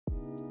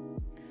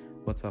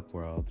What's up,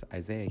 world?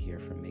 Isaiah here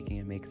from Making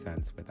It Make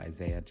Sense with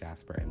Isaiah,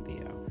 Jasper, and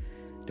Theo.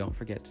 Don't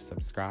forget to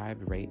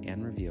subscribe, rate,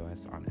 and review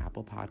us on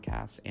Apple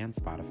Podcasts and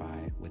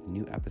Spotify with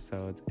new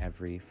episodes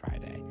every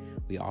Friday.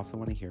 We also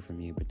want to hear from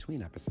you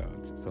between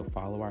episodes, so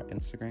follow our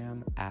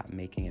Instagram at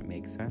Making It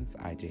Make Sense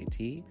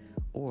IJT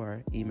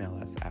or email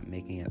us at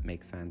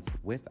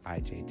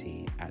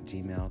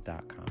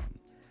makingitmakesense@gmail.com.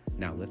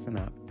 Now listen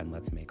up and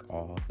let's make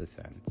all the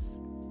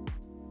sense.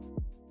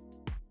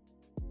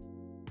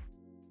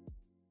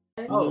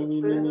 Oh,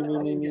 Me.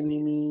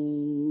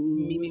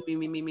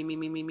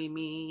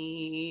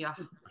 me.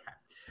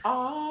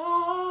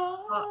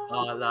 La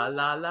la la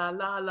la la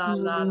la la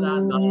la la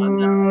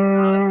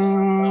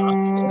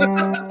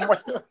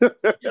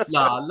la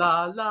la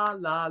la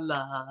la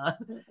la.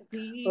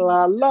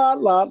 La la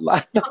la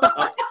la.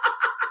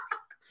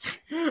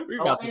 We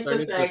about to turn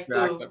this sister act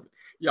up.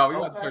 Y'all, we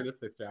about to turn this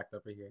sister act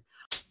up in here.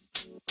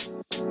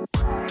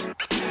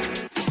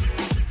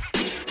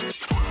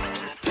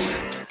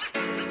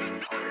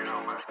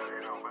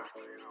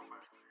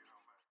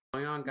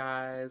 What's going on,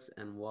 guys,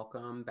 and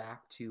welcome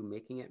back to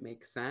Making It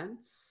Make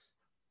Sense.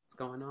 What's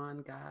going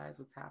on, guys?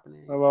 What's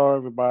happening? Hello,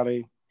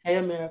 everybody. Hey,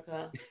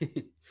 America.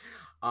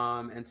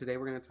 And today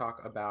we're going to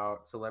talk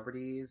about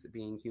celebrities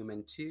being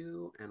human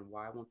too, and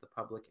why won't the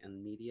public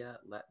and media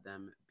let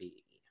them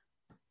be?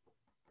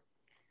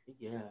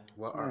 Yeah.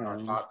 What are our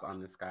thoughts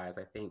on this, guys?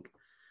 I think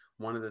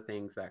one of the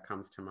things that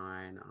comes to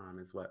mind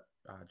is what,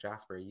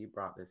 Jasper, you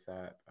brought this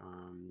up,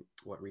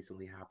 what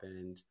recently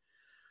happened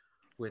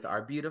with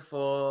our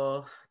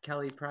beautiful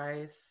Kelly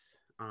Price.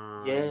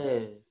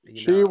 Yes.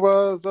 She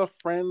was a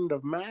friend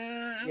of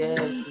mine.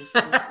 Yes.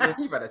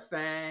 You better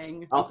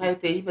sing. Okay,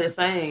 then you better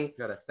sing. You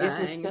better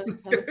Yes, sing.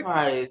 Miss Kelly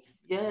Price.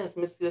 Yes,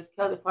 Miss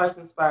Kelly Price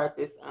inspired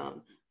this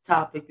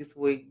topic this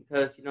week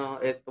because, you know,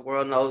 as the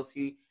world knows,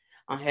 she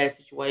had a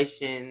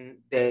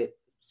situation that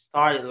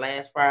started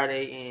last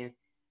Friday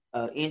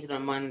and ended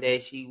on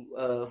Monday. She,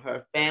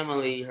 her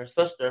family, her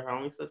sister, her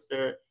only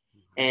sister,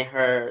 and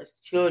her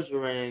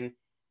children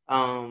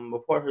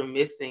report her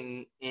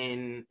missing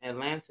in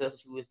Atlanta.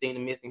 She was deemed a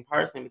missing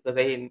person because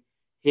they didn't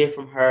hear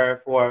from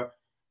her for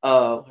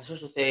her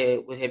sister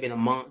said it had been a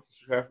month.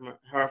 She heard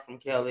from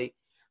Kelly.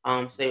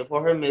 So they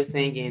report her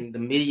missing, and the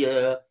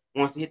media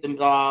wants to hit them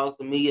blogs.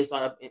 The media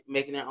started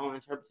making their own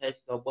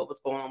interpretations of what was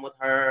going on with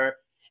her,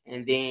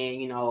 and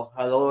then you know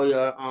her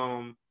lawyer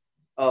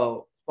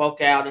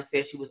spoke out and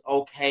said she was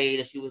okay,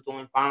 that she was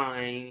doing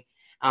fine.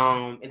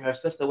 And her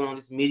sister went on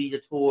this media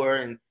tour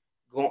and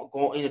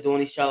doing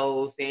these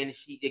shows, saying that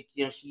she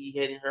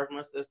hadn't heard from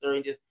her sister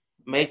and just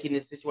making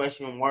the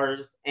situation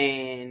worse.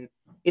 And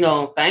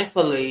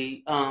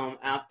thankfully,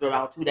 after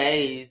about 2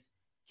 days,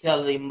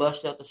 Kelly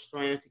mustered up the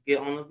strength to get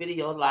on the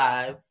video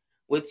live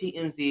with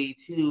TMZ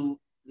to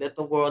let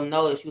the world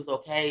know that she was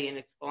okay and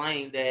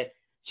explain that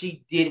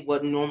she did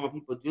what normal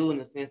people do in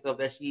the sense of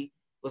that she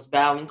was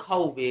battling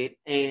COVID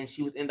and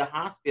she was in the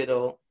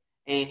hospital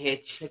and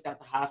had checked out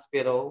the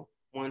hospital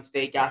once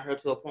they got her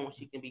to a point where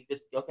she can be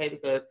physically okay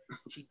because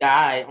she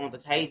died on the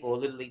table,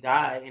 literally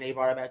died, and they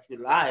brought her back to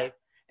life.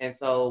 And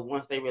so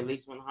once they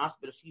released her from the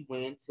hospital, she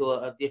went to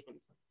a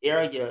different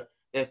area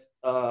that's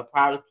a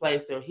private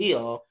place to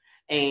heal.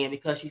 And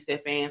because she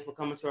said fans were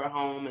coming to her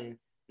home and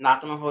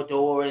knocking on her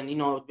door and,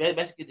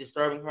 basically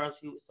disturbing her,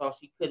 so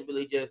she couldn't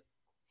really just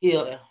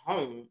heal at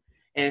home.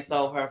 And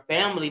so her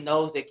family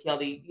knows that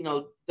Kelly,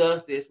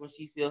 does this when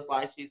she feels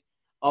like she's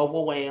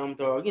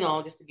overwhelmed or,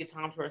 just to get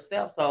time to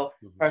herself. So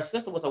her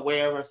sister was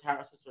aware of how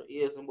her sister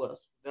is and what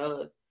she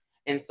does.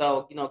 And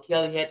so,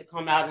 Kelly had to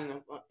come out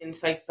and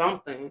say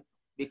something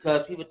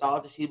because people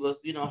thought that she was,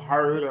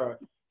 hurt or,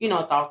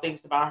 thought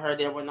things about her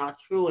that were not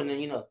true. And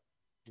then, so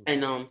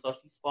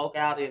she spoke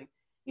out and,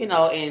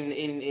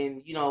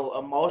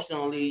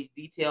 emotionally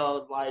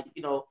detailed, like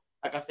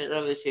I said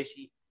earlier,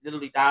 she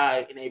literally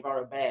died and they brought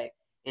her back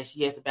and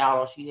she has to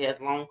battle. She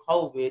has long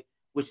COVID,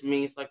 which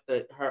means like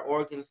her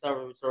organs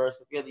are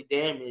severely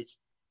damaged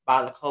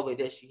by the COVID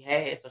that she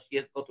had. So she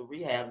has to go to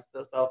rehab and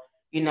stuff. So,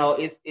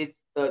 it's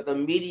the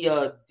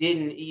media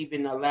didn't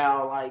even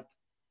allow like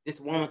this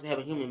woman to have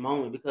a human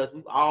moment because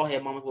we've all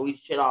had moments where we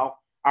shut off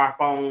our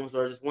phones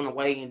or just went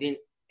away and didn't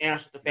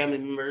answer the family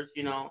members.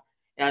 And I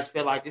just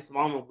feel like this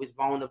moment was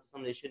blown up to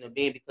something that shouldn't have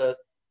been because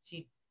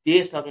she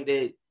did something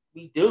that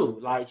we do.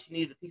 Like she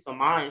needed a peace of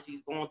mind.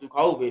 She's going through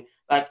COVID.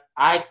 Like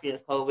I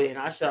experienced COVID and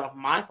I shut off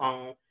my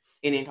phone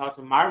and then talked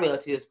to my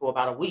relatives for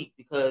about a week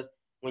because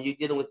when you're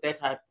dealing with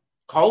that type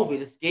of COVID,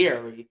 it's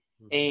scary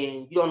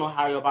and you don't know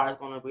how your body's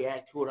going to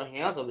react to it or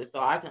handle it. So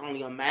I can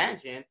only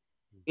imagine,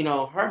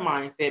 her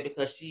mindset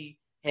because she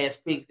has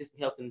pre-existing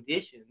health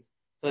conditions.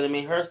 So that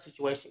made her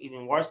situation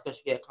even worse because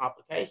she had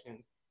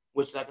complications,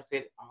 which, like I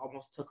said,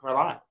 almost took her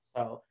life.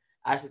 So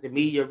I said the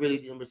media really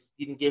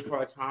didn't give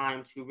her a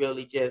time to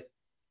really just,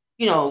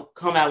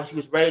 come out when she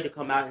was ready to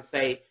come out and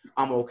say,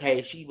 I'm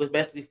okay. She was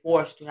basically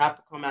forced to have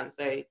to come out and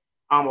say,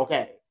 I'm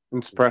okay.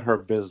 And spread her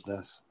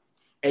business.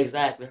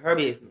 Exactly, her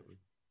business.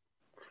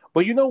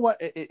 But you know what?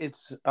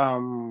 It's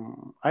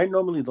I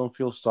normally don't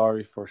feel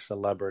sorry for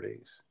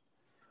celebrities.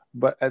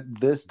 But at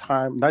this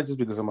time, not just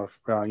because I'm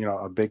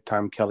a big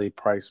time Kelly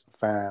Price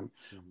fan,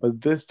 Mhm.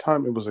 but this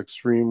time it was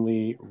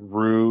extremely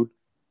rude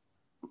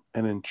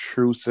and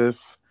intrusive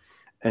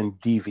and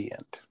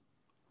deviant.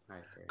 I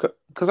agree.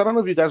 Because I don't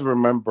know if you guys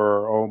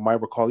remember or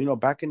might recall,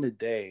 back in the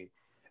day,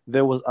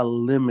 there was a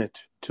limit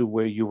to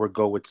where you would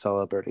go with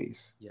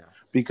celebrities. Yes.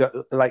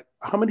 Because, like,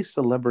 how many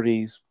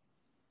celebrities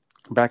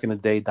back in the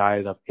day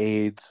died of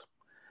AIDS,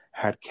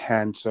 had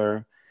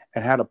cancer,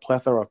 and had a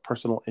plethora of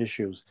personal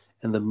issues,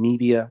 and the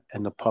media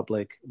and the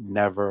public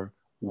never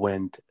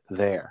went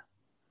there.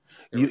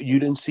 You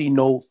didn't see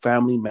no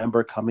family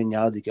member coming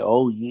out to go,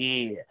 oh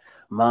yeah,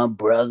 my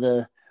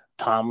brother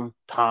Tom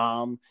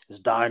is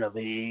dying of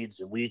AIDS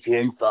and we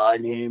can't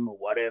find him or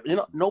whatever.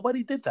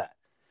 Nobody did that.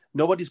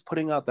 Nobody's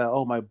putting out that,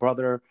 oh, my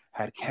brother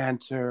had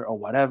cancer or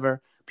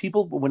whatever.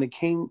 People, when it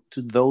came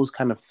to those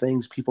kind of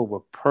things, people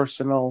were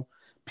personal,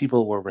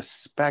 people were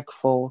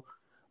respectful.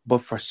 But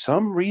for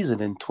some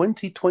reason in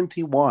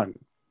 2021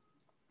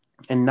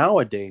 and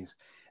nowadays,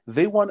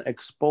 they want to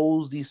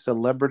expose these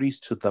celebrities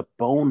to the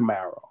bone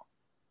marrow.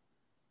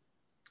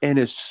 And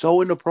it's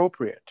so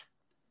inappropriate.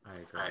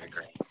 I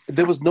agree.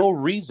 There was no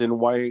reason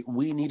why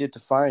we needed to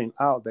find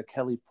out that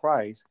Kelly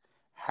Price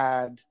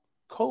had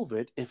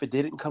COVID if it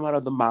didn't come out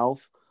of the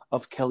mouth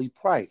of Kelly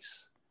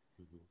Price.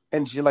 Mm-hmm.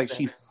 And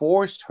she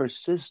forced her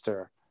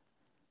sister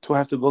to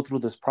have to go through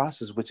this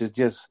process, which is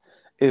just,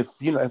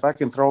 if I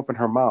can throw up in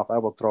her mouth, I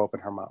will throw up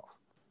in her mouth.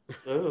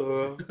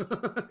 Ooh.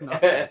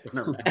 Not in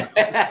her mouth.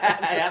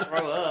 I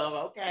throw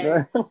up.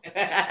 Okay.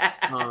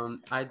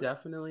 I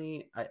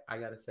definitely, I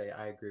gotta say,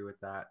 I agree with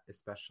that,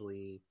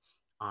 especially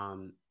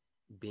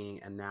being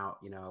in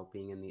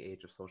the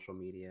age of social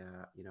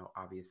media.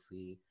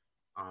 Obviously,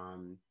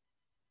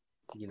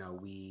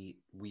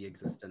 we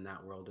exist in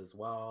that world as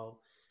well.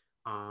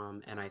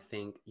 And I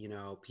think,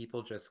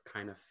 people just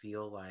kind of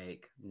feel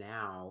like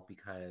now,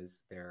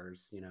 because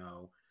there's,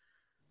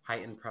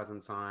 heightened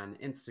presence on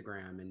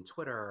Instagram and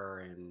Twitter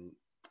and,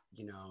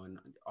 and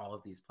all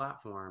of these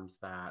platforms,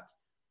 that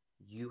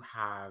you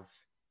have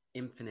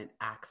infinite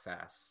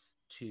access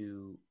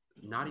to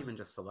not even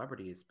just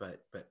celebrities,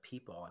 but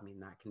people. I mean,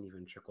 that can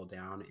even trickle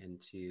down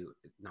into,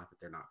 not that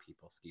they're not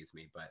people, excuse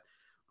me, but,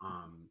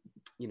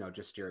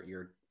 just your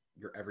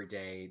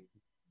everyday,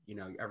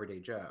 everyday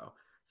Joe.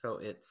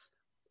 So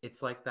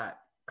it's like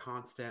that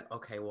constant,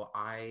 okay, well,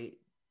 I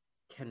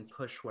can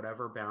push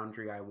whatever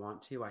boundary I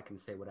want to. I can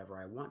say whatever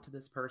I want to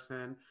this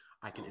person.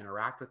 I can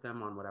interact with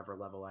them on whatever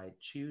level I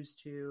choose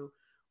to.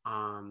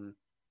 And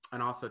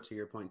also, to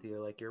your point,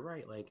 Theo, like, you're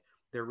right. Like,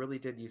 there really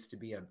did used to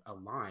be a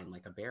line,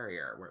 like a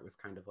barrier, where it was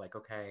kind of like,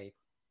 okay,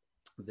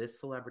 this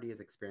celebrity is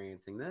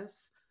experiencing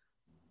this.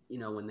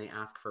 When they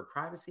ask for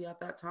privacy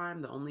at that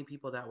time, the only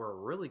people that were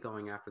really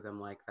going after them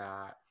like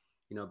that,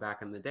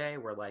 back in the day,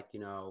 were like,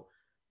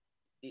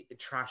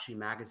 trashy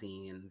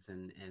magazines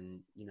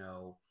and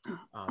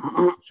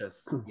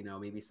just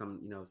maybe some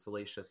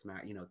salacious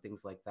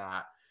things like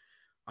that,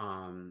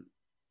 and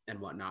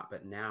whatnot.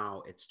 But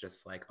now it's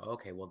just like, oh,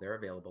 okay, well, they're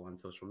available on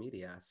social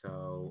media,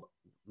 so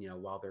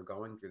while they're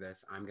going through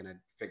this, I'm gonna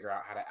figure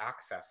out how to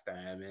access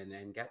them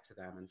and get to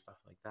them and stuff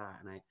like that.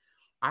 And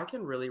I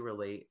can really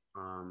relate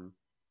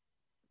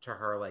to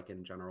her, like,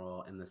 in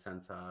general, in the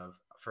sense of,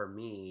 for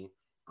me,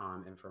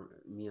 and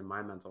for me and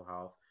my mental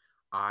health,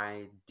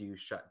 I do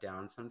shut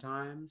down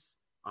sometimes,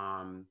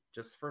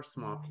 just for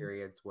small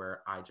periods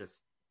where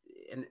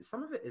and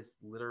some of it is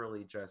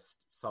literally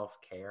just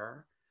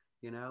self-care,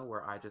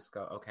 where I just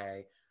go,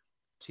 okay,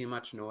 too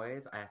much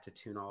noise. I have to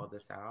tune all of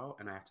this out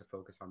and I have to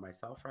focus on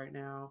myself right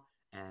now.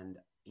 And,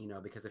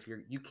 because if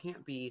you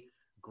can't be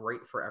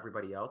great for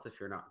everybody else if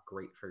you're not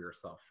great for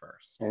yourself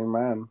first.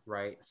 Amen.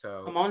 Right.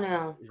 So come on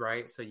now.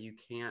 Right. So you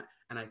can't,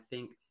 and I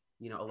think,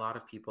 a lot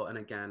of people, and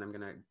again, I'm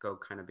going to go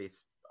kind of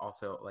based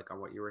also like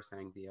on what you were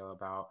saying, Theo,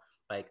 about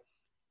like,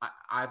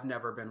 I've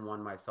never been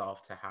one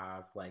myself to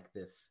have like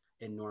this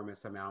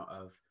enormous amount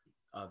of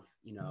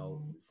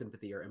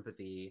sympathy or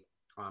empathy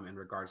in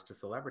regards to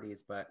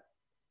celebrities. But,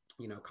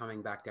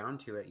 coming back down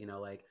to it,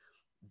 like,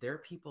 they're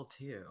people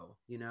too,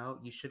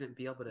 you shouldn't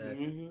be able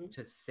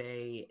to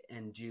say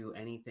and do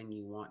anything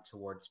you want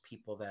towards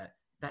people that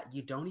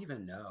you don't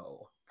even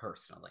know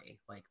personally.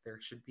 Like, there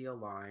should be a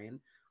line.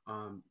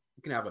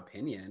 You can have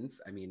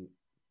opinions. I mean,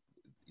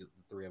 the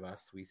three of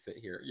us, we sit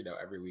here,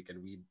 every week,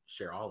 and we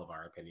share all of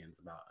our opinions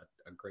about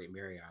a great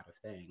myriad of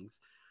things.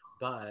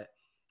 But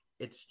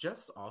it's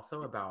just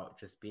also about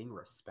just being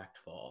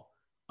respectful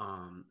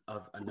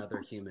of another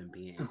human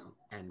being,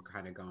 and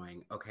kind of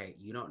going, okay,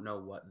 you don't know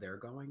what they're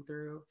going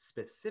through,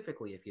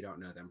 specifically if you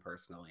don't know them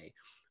personally.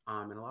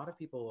 And a lot of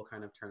people will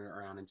kind of turn it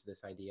around into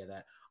this idea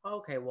that, oh,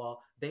 okay,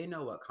 well, they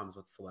know what comes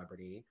with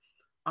celebrity.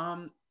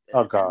 Oh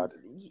God.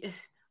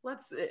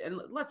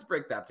 Let's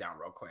break that down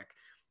real quick.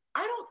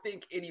 I don't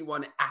think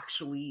anyone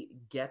actually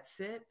gets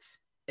it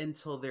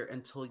until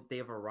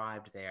they've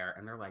arrived there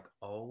and they're like,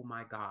 oh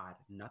my God,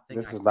 nothing.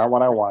 This is not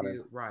what I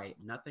wanted. Right.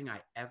 Nothing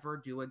I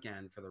ever do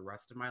again for the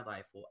rest of my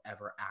life will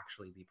ever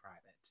actually be private.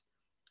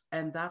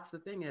 And that's the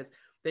thing is,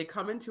 they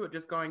come into it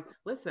just going,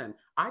 listen,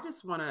 I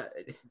just want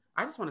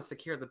to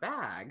secure the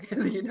bag.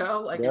 You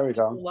know, like There if we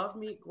people go. love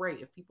me, great.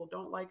 If people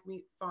don't like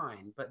me,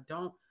 fine. But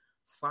don't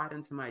slide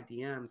into my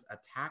DMs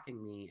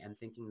attacking me and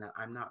thinking that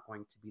I'm not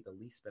going to be the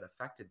least bit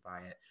affected by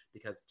it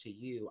because to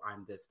you,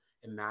 I'm this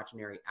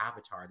imaginary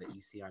avatar that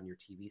you see on your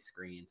TV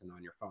screens and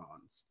on your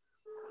phones.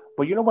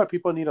 But you know what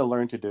people need to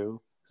learn to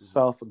do? Mm-hmm.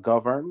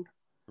 Self-govern,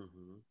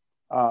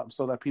 Mm-hmm.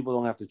 so that people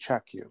don't have to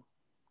check you.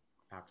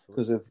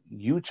 Absolutely. Because if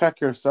you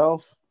check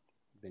yourself,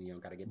 then you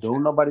don't got to get don't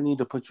checked. nobody need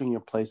to put you in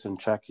your place and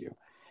check you.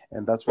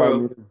 And that's why I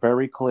made it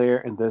very clear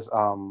in this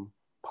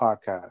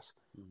podcast.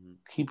 Mm-hmm.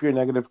 Keep your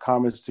negative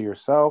comments to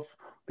yourself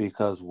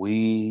because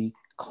we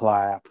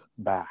clap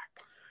back.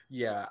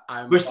 Yeah,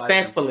 I'm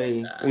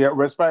respectfully. Yeah,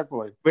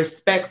 respectfully.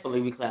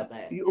 Respectfully, we clap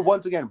back.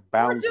 Once again, Or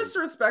boundaries.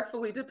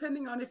 disrespectfully,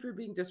 depending on if you're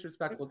being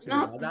disrespectful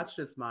to me. That's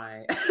just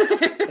my.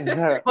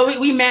 But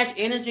we match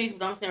energies,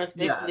 but I'm saying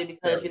respectfully Yes,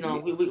 because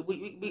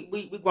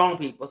we grown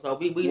people, so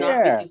we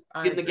not just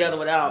getting together I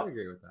without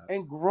agree with that.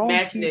 And grown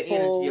matching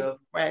people, the energy of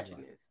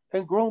ratchetness.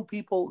 And grown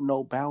people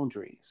know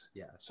boundaries.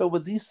 Yeah. So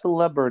with these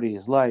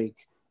celebrities,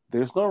 like,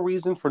 there's no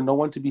reason for no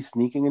one to be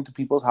sneaking into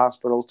people's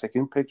hospitals,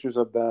 taking pictures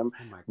of them,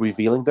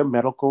 revealing their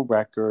medical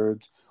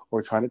records,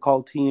 or trying to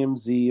call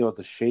TMZ or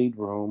the Shade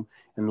Room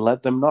and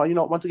let them know,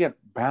 once again,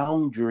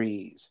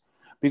 boundaries.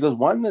 Because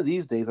one of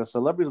these days, a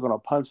celebrity is going to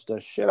punch the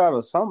shit out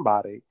of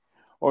somebody,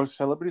 or a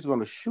celebrity is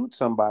going to shoot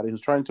somebody who's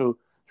trying to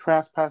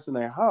trespass in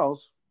their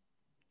house,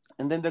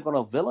 and then they're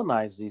going to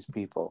villainize these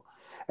people.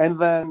 And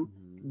then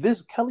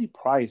this Kelly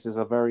Price is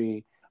a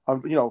very,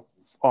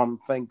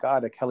 thank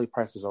God that Kelly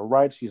Price is all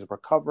right. She's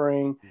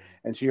recovering,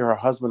 and she and her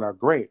husband are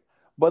great.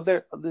 But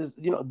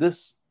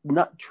this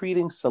not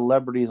treating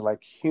celebrities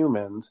like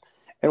humans.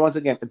 And once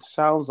again, it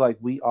sounds like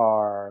we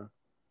are.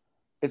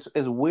 It's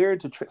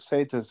weird to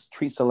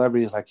treat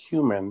celebrities like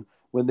human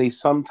when they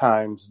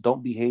sometimes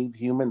don't behave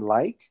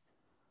human-like.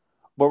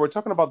 But we're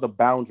talking about the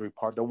boundary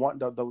part. The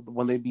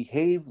when they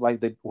behave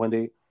like when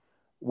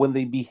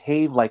they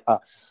behave like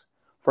us.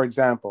 For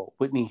example,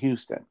 Whitney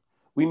Houston.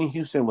 Whitney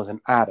Houston was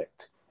an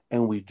addict,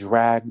 and we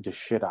dragged the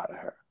shit out of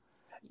her.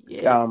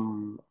 Yes.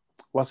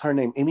 What's her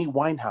name? Amy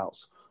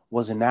Winehouse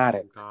was an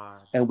addict,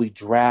 and we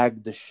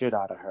dragged the shit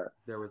out of her.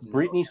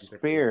 Britney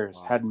Spears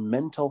had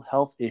mental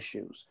health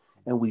issues,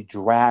 and we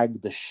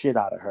dragged the shit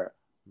out of her.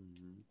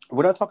 Mm-hmm.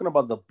 We're not talking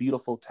about the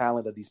beautiful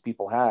talent that these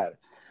people had,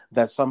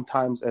 that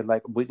sometimes,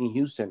 like Whitney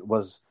Houston,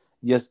 was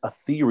just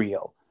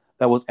ethereal,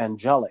 that was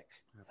angelic,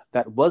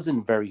 that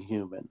wasn't very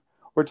human.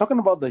 We're talking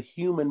about the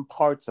human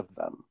parts of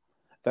them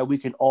that we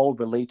can all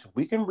relate to.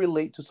 We can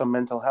relate to some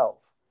mental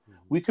health. Mm-hmm.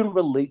 We can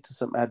relate to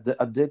some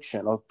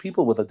addiction or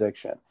people with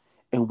addiction.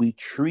 And we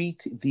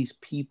treat these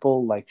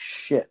people like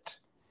shit.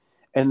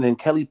 And then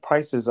Kelly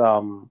Price's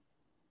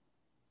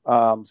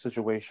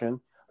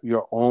situation,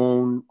 your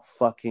own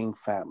fucking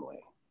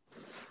family.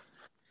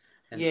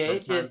 And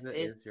sometimes it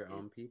is your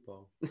own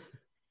people.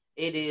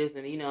 It is.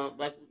 And,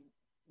 like,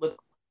 but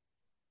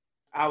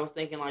I was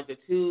thinking, like, the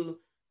two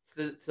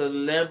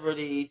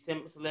celebrity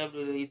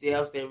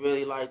deaths that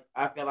really, like,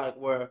 I feel like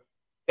were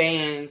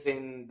fans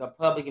and the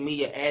public and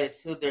media added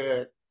to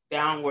their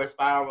downward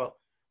spiral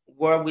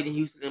were Whitney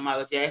Houston and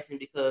Michael Jackson,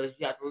 because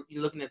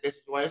you're looking at their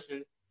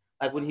situations.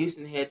 Like, Whitney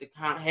Houston had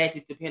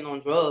to depend on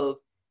drugs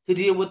to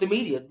deal with the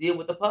media, to deal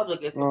with the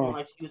public. At some point,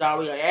 like, she was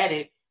already an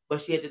addict,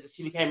 but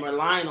she became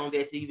relying on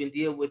that to even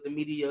deal with the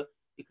media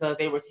because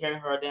they were tearing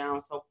her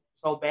down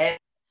so bad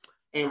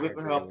and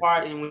ripping her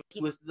apart. And when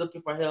she was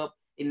looking for help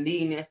and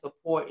needing that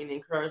support and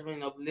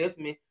encouragement and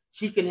upliftment,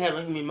 she couldn't have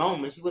a human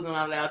moment. She wasn't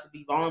allowed to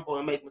be vulnerable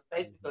and make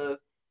mistakes because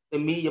the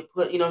media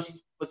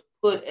she was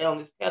put on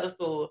this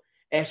pedestal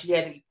as she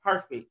had to be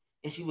perfect,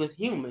 and she was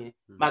human.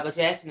 Mm-hmm. Michael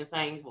Jackson, the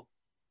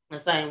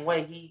same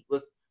way, he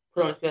was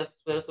put on his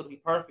pedestal to be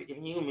perfect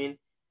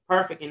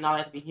and not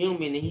have to be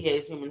human, and he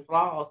had his human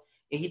flaws,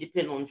 and he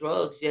depended on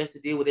drugs just to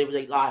deal with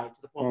everyday life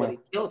to the point where they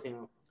killed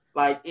him.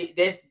 Like,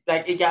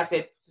 it got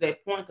to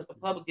that point because the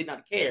public did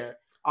not care.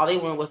 All they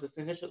wanted was to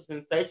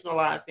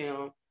sensationalize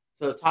him,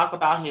 to talk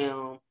about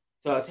him,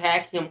 to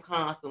attack him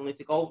constantly,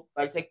 to go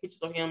take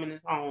pictures of him in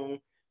his home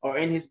or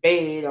in his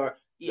bed or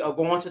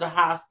going to the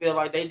hospital.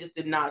 Like, they just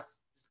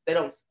they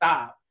don't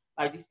stop.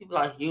 Like, these people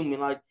are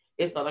human. Like,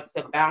 it's like I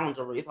said,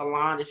 boundary. It's a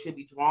line that should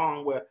be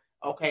drawn where,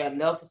 okay,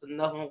 enough is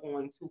enough. I'm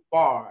going too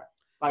far.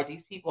 Like,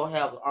 these people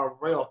are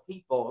real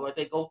people. Like,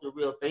 they go through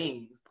real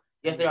things.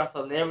 Yes, they are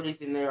celebrities,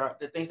 and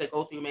the things they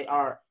go through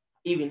are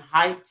even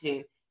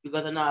heightened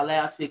because they're not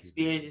allowed to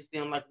experience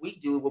them like we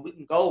do. But we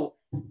can go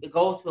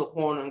to a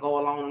corner and go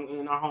alone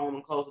in our home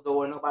and close the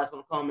door, and nobody's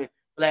gonna come and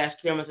flash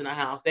cameras in the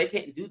house. They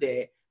can't do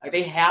that. Like,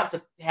 they have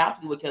to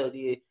do what Kelly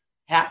did.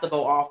 Have to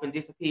go off and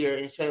disappear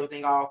and shut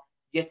everything off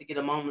just to get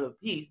a moment of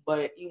peace.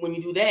 But when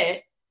you do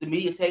that, the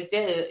media takes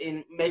that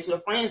and makes it a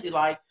frenzy.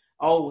 Like,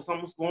 oh,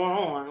 something's going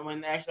on. When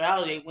in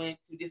actuality, they went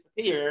to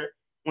disappear,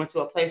 went to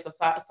a place of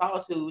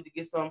solitude to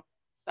get some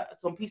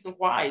peace and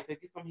quiet, to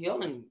get some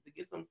healing, to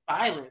get some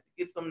silence,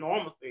 to get some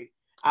normalcy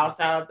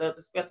outside of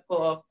the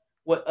spectacle of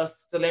what a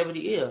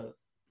celebrity is.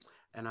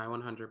 And I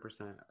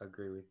 100%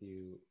 agree with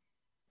you,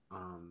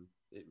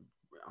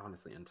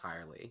 honestly,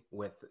 entirely,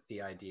 with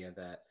the idea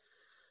that,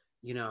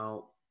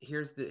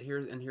 here's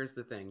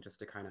the thing, just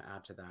to kind of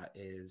add to that,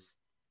 is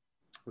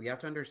we have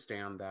to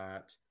understand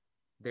that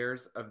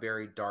there's a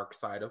very dark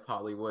side of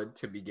Hollywood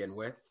to begin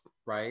with,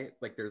 right?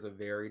 Like there's a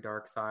very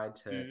dark side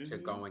to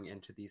going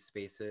into these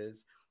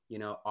spaces.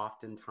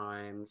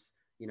 Oftentimes,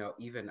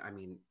 even, I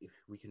mean,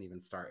 we can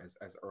even start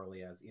as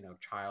early as,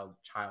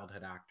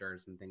 childhood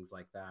actors and things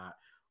like that,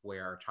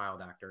 where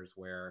child actors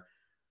where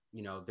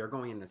they're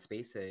going into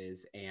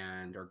spaces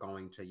and are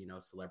going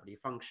to, celebrity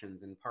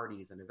functions and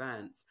parties and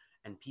events,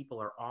 and people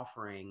are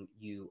offering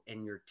you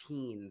in your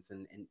teens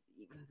and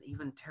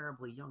even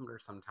terribly younger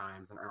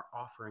sometimes, and are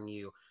offering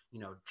you,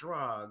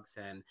 drugs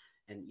and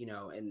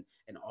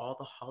all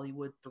the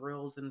Hollywood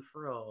thrills and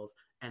frills.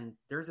 And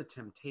there's a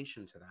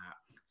temptation to that.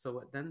 So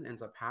what then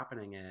ends up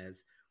happening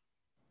is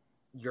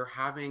you're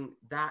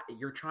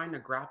trying to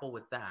grapple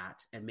with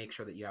that and make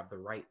sure that you have the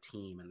right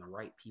team and the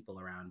right people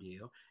around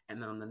you.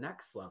 And then on the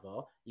next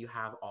level, you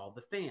have all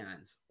the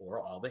fans or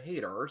all the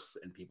haters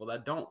and people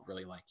that don't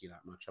really like you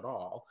that much at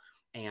all.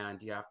 And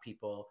you have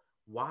people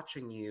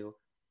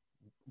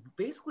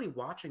basically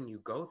watching you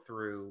go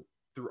through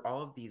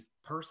all of these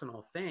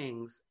personal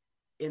things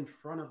in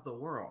front of the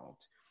world.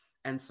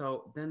 And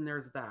so then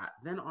there's that.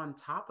 Then on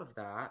top of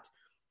that,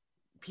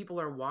 people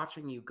are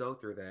watching you go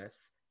through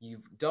this.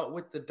 You've dealt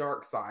with the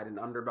dark side and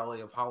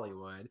underbelly of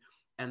Hollywood.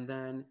 And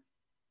then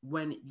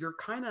when you're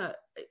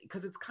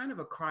because it's kind of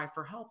a cry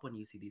for help when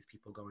you see these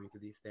people going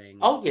through these things.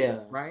 Oh, yeah.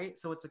 Right?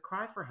 So it's a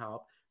cry for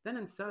help. Then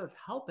instead of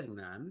helping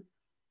them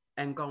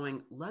and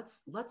going,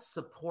 let's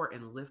support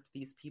and lift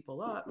these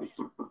people up,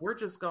 we're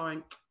just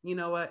going, you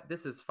know what?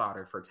 This is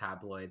fodder for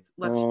tabloids.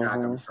 Let's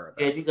drag them further.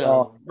 There you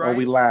go. Right?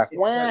 We laugh.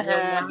 We're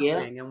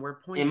laughing and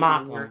we're pointing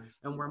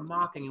and we're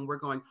mocking and we're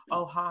going,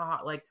 oh, ha,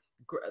 ha.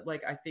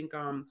 Like I think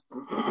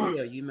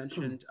Leo, you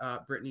mentioned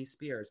Britney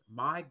Spears.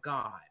 My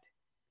God,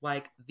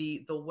 like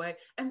the way,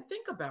 and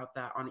think about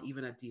that on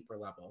even a deeper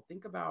level.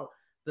 Think about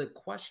the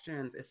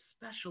questions,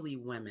 especially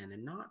women,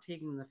 and not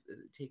taking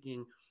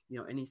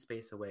any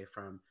space away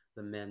from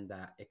the men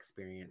that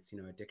experience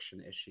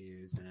addiction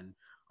issues and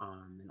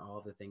all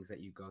of the things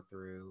that you go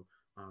through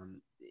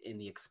in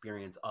the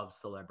experience of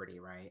celebrity,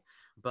 right?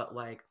 But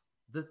like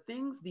the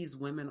things these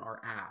women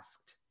are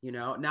asked,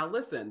 now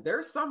listen,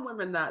 there's some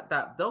women that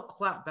they'll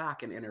clap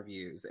back in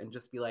interviews and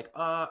just be like,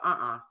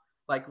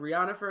 like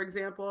Rihanna, for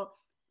example.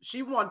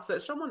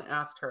 Someone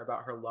asked her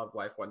about her love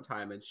life one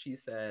time, and she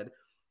said,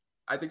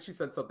 I think she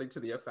said something to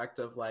the effect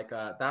of like,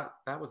 that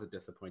was a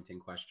disappointing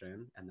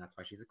question, and that's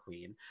why she's a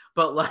queen.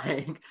 But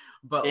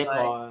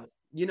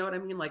you know what I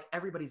mean? Like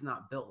everybody's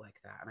not built like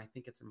that. And I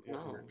think it's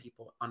important that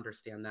people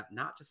understand that,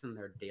 not just in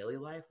their daily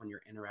life when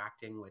you're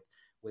interacting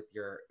with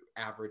your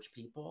average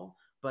people,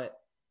 but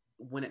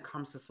when it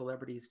comes to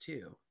celebrities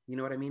too. You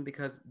know what I mean?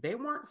 Because they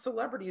weren't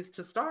celebrities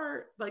to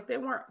start. Like they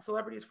weren't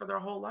celebrities for their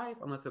whole life,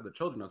 unless they're the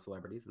children of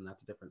celebrities, and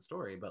that's a different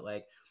story. But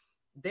like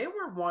they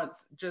were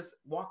once just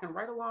walking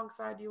right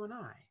alongside you and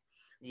I.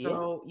 Yeah.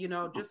 So,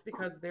 just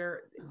because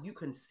you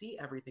can see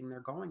everything they're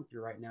going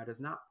through right now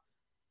does not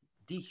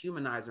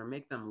dehumanize or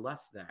make them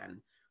less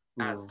than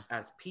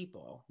as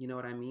people. You know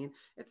what I mean?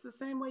 It's the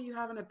same way you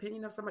have an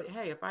opinion of somebody.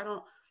 Hey, if I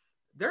don't,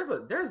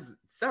 there's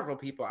several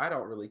people I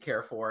don't really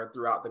care for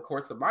throughout the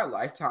course of my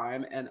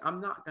lifetime, and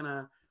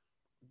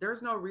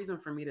there's no reason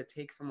for me to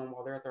take someone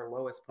while they're at their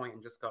lowest point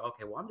and just go,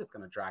 okay, well, I'm just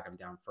going to drag them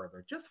down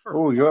further just for.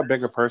 Oh, you're a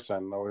bigger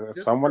person.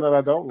 Someone that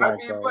I don't like,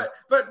 though.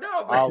 But no,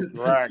 I'll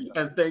drag them.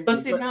 And thank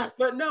you.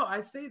 But no,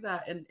 I say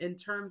that in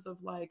terms of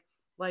like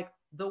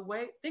the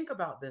way, think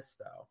about this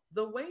though,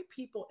 the way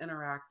people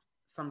interact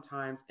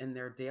sometimes in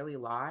their daily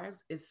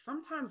lives is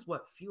sometimes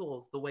what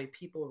fuels the way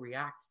people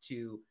react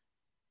to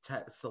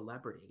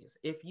celebrities.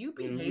 If you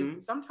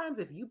behave, sometimes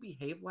if you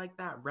behave like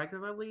that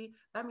regularly,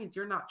 that means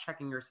you're not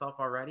checking yourself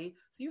already.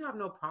 So you have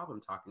no problem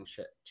talking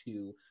shit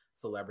to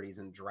celebrities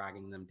and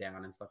dragging them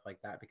down and stuff like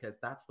that, because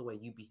that's the way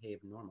you behave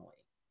normally.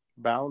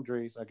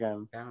 Boundaries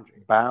again.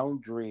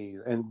 Boundaries.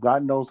 And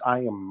God knows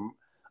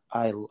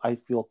I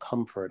feel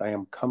comfort. I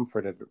am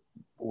comforted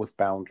with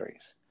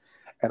boundaries.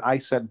 And I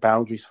set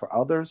boundaries for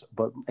others,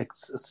 but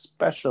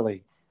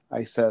especially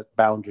I set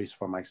boundaries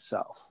for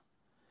myself.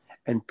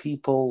 And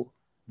people,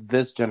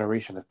 this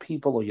generation of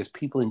people, or just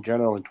people in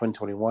general in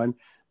 2021,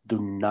 do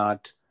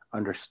not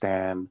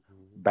understand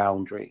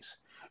boundaries.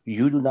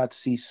 You do not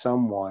see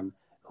someone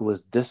who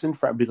is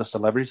disenfranchised, because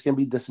celebrities can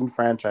be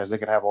disenfranchised. They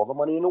can have all the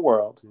money in the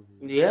world.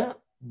 Yeah.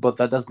 But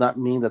that does not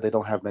mean that they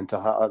don't have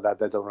mental health, that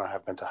they don't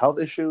have mental health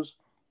issues,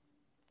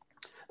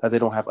 that they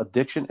don't have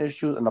addiction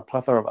issues, and a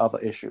plethora of other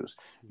issues.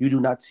 You do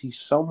not see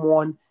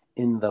someone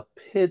in the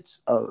pit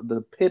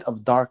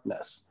of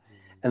darkness,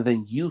 and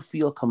then you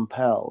feel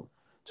compelled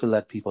to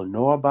let people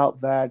know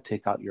about that,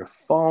 take out your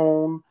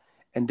phone,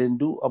 and then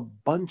do a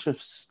bunch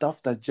of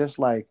stuff that just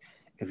like,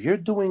 if you're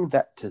doing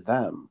that to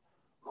them,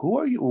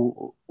 what are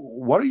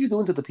you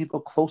doing to the people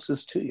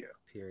closest to you?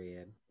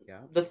 Period. Yeah.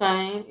 The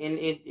same. And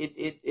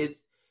it's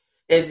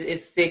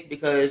it's sick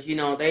because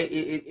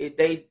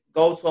they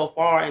go so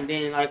far, and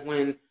then like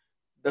when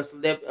a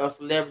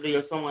celebrity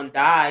or someone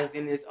dies,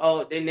 then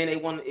then they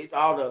want it's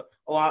all the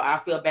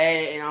I feel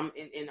bad and I'm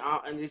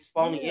and this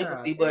phony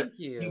empathy, but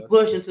you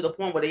push them to the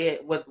point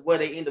where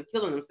they end up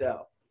killing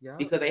themselves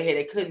because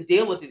they couldn't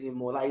deal with it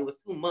anymore. Like it was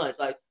too much.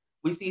 Like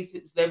we see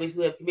celebrities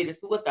who have committed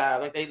suicide,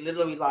 like they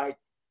literally like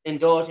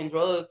indulge in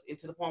drugs and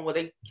to the point where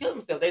they kill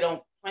themselves. They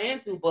don't plan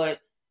to, but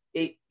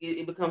it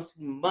becomes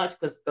too much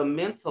because the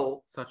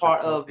mental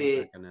part of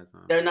it,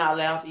 they're not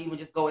allowed to even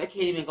just go. They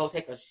can't even go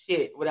take a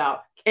shit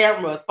without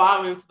cameras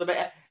following to the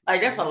back.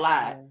 Like that's a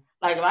lie.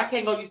 Like if I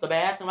can't go use the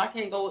bathroom, I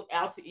can't go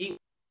out to eat,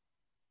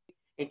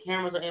 and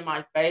cameras are in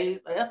my face.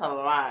 Like that's a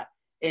lie.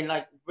 And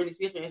like Britney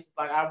Spears, for instance,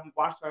 like I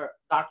watched her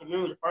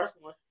documentary, the first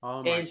one,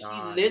 and she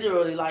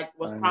literally like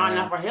was crying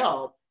out for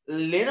help.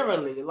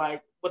 Literally,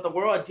 like, but the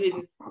world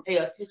didn't pay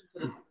attention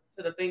to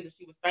the things that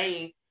she was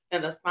saying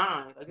and the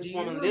signs. Like this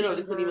woman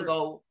literally couldn't even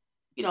go,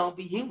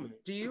 be human.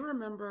 Do you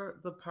remember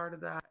the part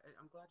of that?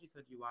 I'm glad you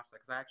said you watched that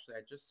because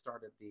I just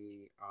started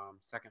the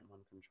second one,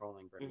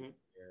 Controlling Britney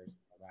Spears,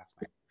 last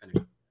night.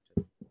 Finished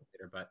it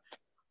later, but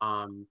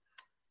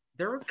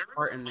there was a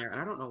part in there, and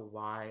I don't know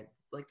why.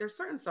 Like, there's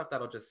certain stuff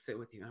that'll just sit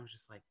with you. And I was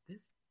just like,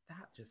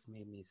 that just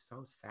made me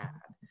so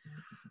sad.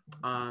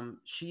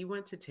 She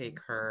went to take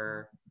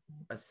her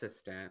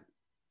assistant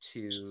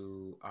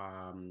to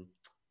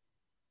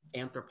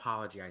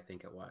Anthropologie, I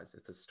think it was.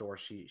 It's a store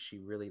she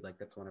really like.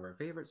 That's one of her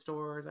favorite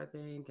stores, I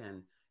think.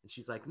 And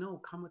she's like, no,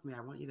 come with me.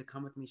 I want you to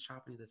come with me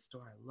shopping at this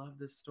store. I love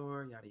this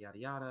store, yada, yada,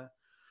 yada.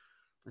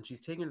 And she's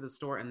taken to the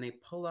store, and they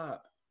pull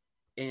up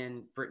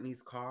in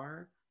Britney's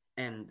car,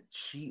 and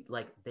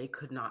they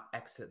could not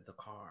exit the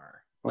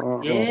car.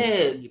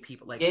 Yes.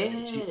 People I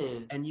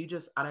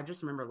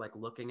just remember like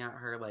looking at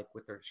her, like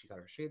with she's got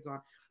her shades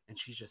on, and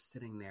she's just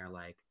sitting there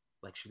like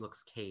she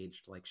looks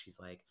caged, like she's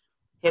like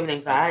having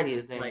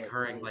anxiety, like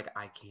her, and like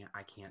I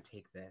can't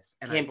take this,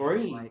 and can't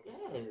breathe. Like,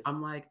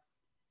 I'm like,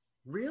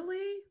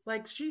 really?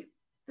 Like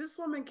this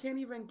woman can't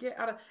even get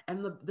out of,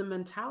 and the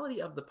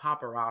mentality of the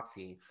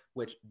paparazzi,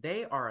 which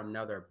they are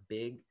another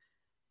big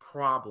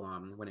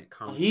problem when it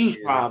comes to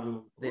huge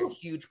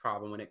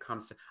problem when it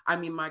comes to, I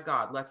mean, my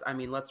God,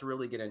 let's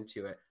really get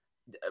into it.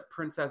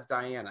 Princess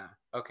Diana,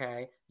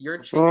 okay, you're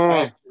chasing.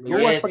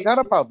 I forgot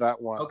about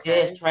that one.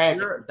 Okay, it's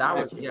tragic.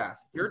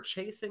 You're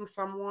chasing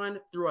someone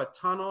through a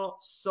tunnel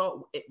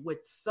with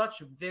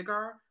such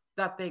vigor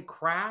that they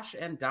crash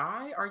and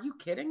die. Are you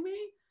kidding me?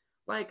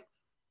 Like,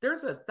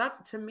 there's a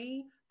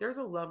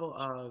level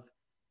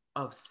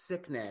of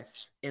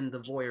sickness in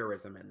the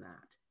voyeurism in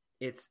that.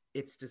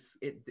 It's just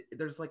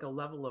there's like a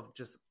level of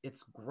just,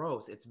 it's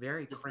gross. It's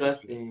very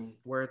disgusting.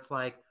 Where it's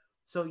like,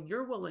 so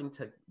you're willing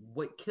to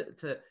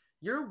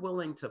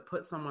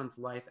put someone's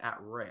life at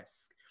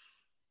risk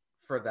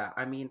for that.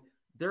 I mean,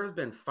 there's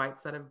been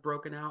fights that have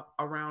broken out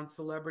around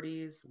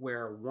celebrities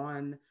where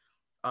one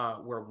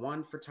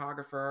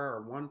photographer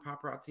or one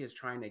paparazzi is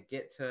trying to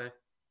get to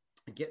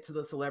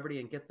the celebrity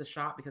and get the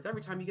shot, because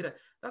every time you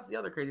that's the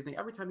other crazy thing,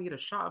 every time you get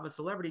a shot of a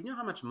celebrity, you know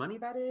how much money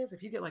that is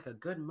if you get like a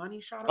good money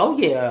shot of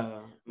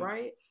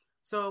right?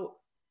 So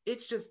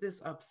it's just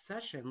this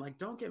obsession. Like,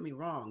 don't get me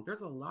wrong,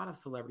 there's a lot of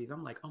celebrities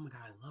I'm like, oh my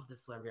God, I love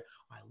this celebrity,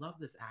 I love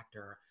this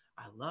actor,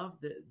 I love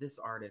this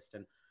artist,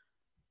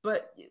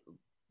 but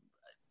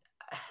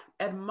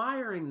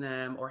admiring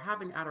them or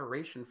having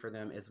adoration for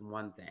them is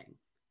one thing,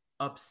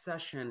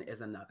 obsession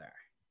is another.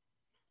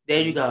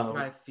 There you go. That's what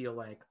I feel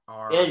like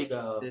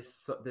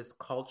this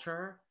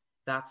culture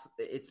that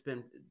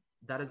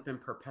has been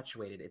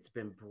perpetuated. It's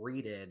been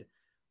breeded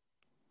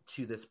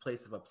to this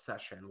place of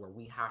obsession where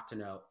we have to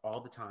know all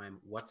the time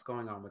what's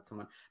going on with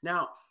someone.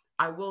 Now,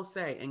 I will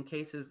say, in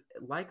cases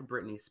like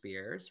Britney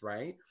Spears,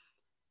 right?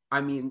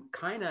 I mean,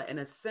 kind of in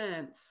a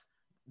sense,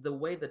 the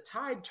way the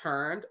tide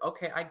turned,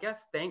 okay, I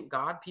guess thank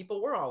God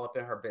people were all up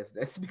in her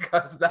business,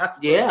 because that's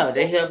they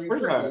have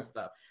free her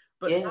stuff.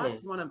 But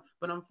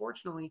but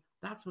unfortunately,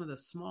 that's one of the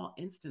small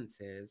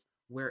instances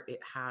where it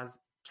has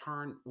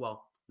turned,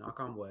 well, knock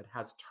on wood,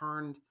 has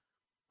turned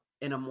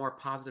in a more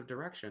positive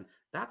direction.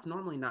 That's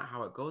normally not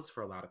how it goes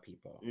for a lot of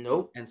people.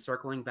 Nope. And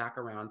circling back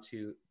around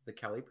to the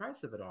Kelly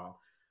Price of it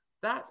all,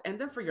 and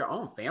then for your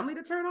own family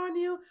to turn on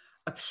you,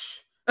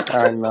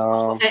 I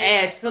know. And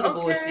add to the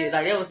bullshit.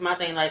 Like, that was my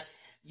thing. Like,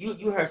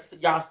 you her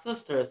y'all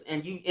sisters,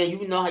 and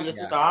you know how your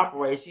sister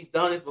operates. She's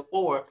done this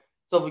before.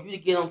 So for you to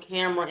get on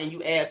camera and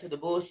you add to the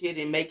bullshit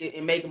and make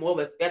it more of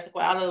a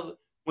spectacle out of it,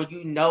 when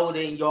you know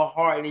that in your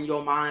heart and in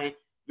your mind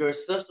your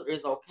sister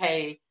is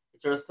okay,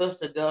 that your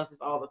sister does this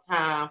all the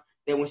time,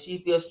 that when she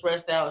feels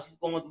stressed out, she's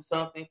going through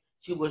something,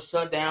 she will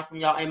shut down from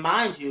y'all. And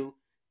mind you,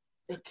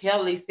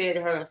 Kelly said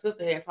her and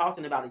sister had talked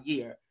in about a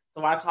year.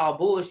 So I call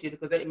bullshit,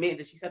 because it meant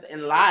that she sat there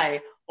and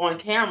lied on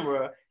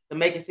camera to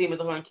make it seem as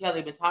though her and Kelly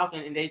had been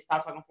talking and they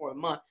stopped talking for a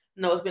month.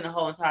 No, it's been a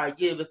whole entire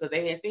year, because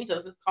they hadn't seen each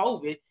other since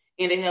COVID.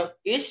 And they have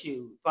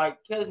issues.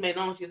 Like, Kelly's made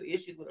known she has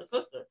issues with her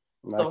sister.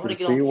 So her to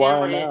get on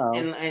camera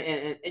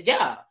and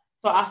yeah.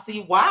 So I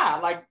see why.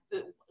 Like,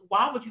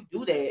 why would you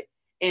do that?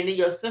 And then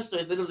your sister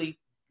is literally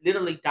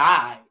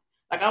died.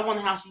 Like, I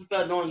wonder how she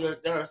felt knowing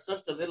that her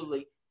sister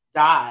literally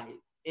died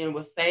and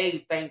was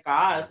saved, thank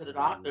God, to the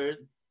doctors,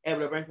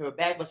 able to bring her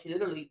back. But she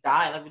literally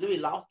died. Like, we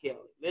literally lost Kelly,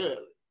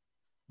 literally.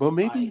 But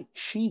maybe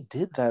she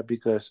did that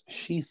because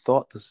she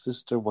thought the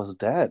sister was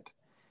dead.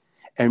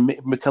 And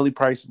Kelly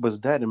Price was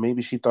dead. And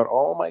maybe she thought,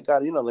 oh my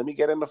God, let me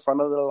get in the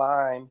front of the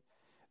line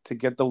to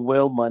get the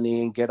will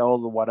money and get all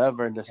the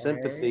whatever and the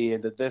sympathy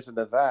and the this and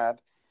the that.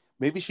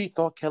 Maybe she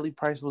thought Kelly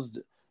Price was,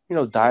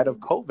 died of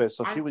COVID.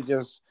 So she was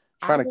just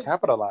trying to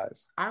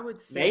capitalize. I would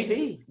say,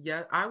 maybe.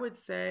 Yeah, I would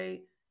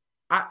say,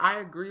 I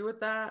agree with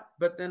that.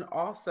 But then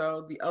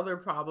also the other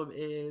problem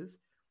is,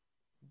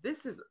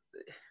 this is,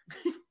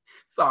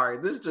 sorry,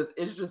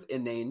 it's just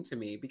inane to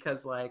me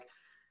because, like,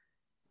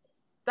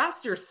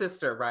 that's your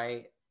sister,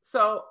 right?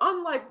 So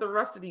unlike the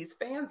rest of these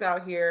fans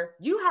out here,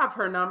 you have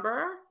her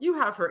number, you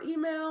have her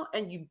email,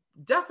 and you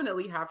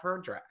definitely have her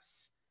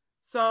address.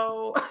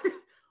 So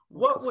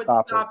what would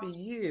stop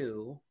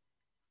you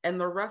and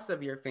the rest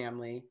of your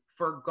family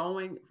from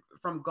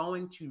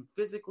going to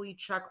physically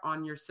check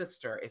on your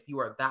sister if you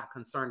are that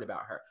concerned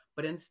about her?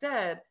 But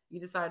instead, you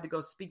decided to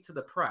go speak to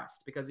the press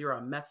because you're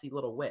a messy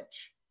little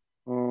witch.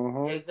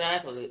 Mm-hmm.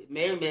 Exactly.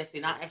 Mary Messy,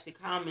 and I actually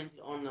commented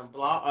on the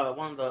blog,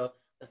 one of the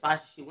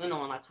sites she went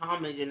on. I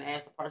commented and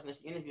asked the person that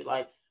she interviewed,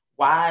 like,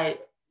 why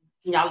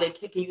can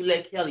you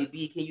let Kelly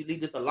be? Can you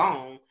leave this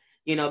alone?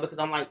 Because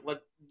I'm like,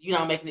 what, you're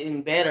not making it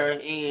any better.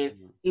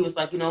 And he was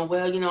like,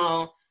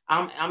 well,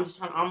 I'm just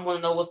trying. I'm want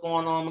to know what's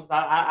going on because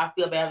I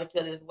feel bad for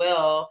Kelly as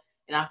well,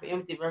 and I feel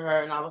empathy for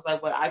her. And I was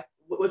like,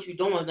 what you're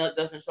doing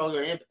doesn't show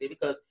your empathy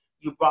because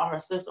you brought her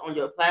sister on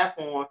your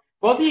platform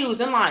for views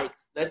and likes.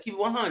 Let's keep it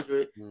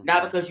 100,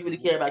 not because you really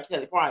care about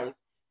Kelly Price,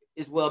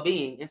 his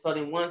well-being. And so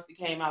then once it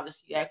came out that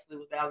she actually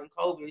was battling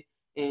COVID,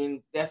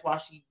 and that's why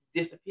she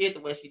disappeared the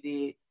way she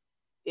did,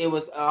 it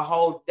was a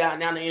whole down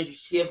the energy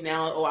shift.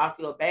 Now, oh, I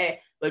feel bad,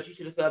 but you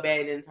should have felt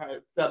bad and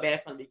felt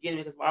bad from the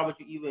beginning because why would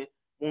you even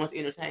want to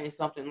entertain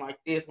something like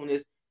this when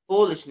it's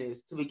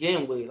foolishness to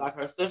begin with? Like,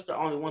 her sister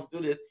only wants to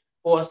do this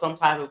for some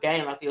type of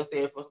gain, like they'll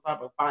say, for some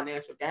type of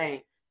financial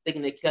gain,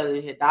 thinking that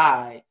Kelly had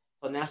died.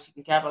 So now she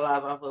can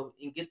capitalize off of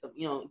and get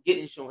get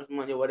insurance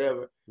money or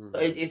whatever. So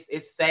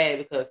it's sad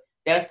because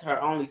that's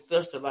her only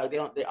sister. Like,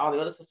 all the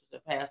other sisters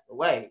have passed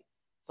away.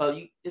 So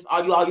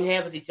all you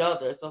have is each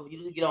other. So if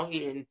you just get on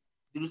here and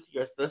do this to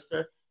your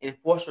sister and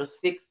force your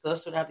sick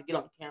sister to have to get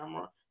on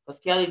camera, because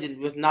Kelly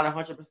was not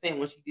 100%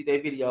 when she did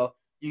that video.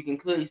 You can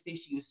clearly see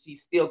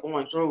she's still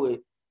going through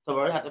it. So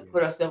her have to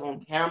put herself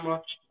on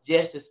camera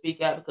just to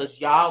speak out because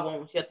y'all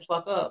won't shut the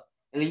fuck up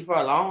and leave her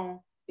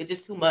alone. It's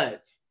just too much.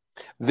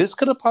 This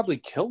could have probably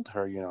killed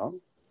her,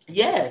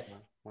 Yes.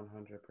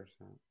 100%.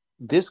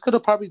 This could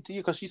have probably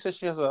because she said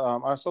she has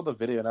I saw the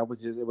video and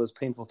it was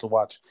painful to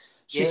watch.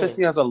 She said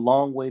she has a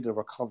long way to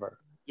recover.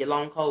 Yeah,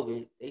 long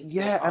COVID.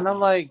 And I'm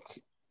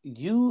like,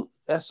 you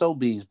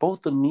SOBs,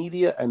 both the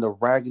media and the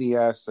raggedy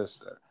ass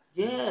sister.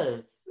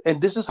 Yes.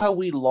 And this is how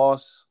we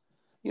lost.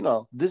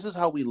 This is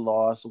how we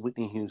lost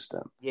Whitney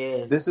Houston.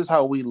 Yes. This is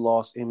how we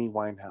lost Amy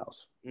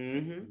Winehouse.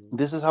 Mm-hmm.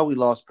 This is how we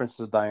lost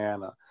Princess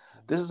Diana.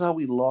 This is how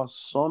we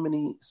lost so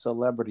many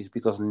celebrities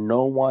because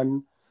no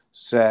one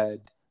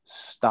said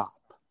stop.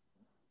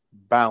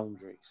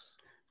 Boundaries.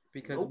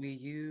 Because we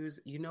use,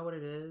 you know what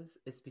it is?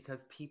 It's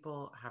because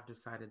people have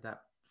decided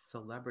that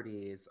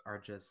celebrities are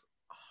just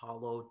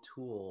hollow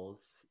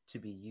tools to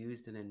be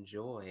used and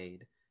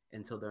enjoyed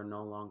until they're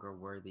no longer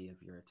worthy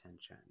of your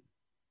attention.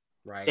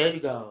 Right? There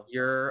you go.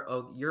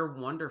 You're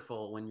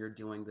wonderful when you're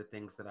doing the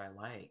things that I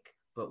like,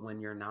 but when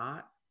you're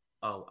not,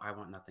 I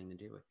want nothing to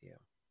do with you.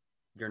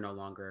 You're no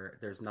longer,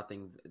 there's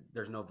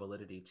no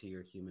validity to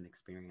your human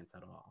experience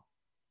at all.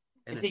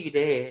 And until you're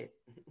dead.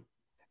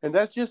 And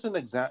that's just an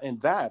example,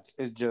 and that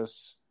is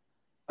just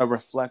a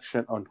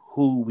reflection on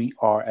who we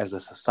are as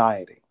a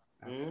society.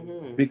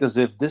 Mm-hmm. Because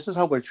if this is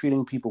how we're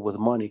treating people with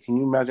money, can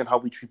you imagine how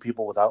we treat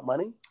people without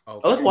money?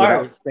 It's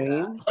worse.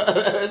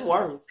 It's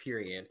worse.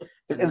 Period.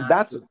 And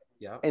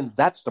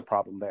that's the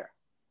problem there.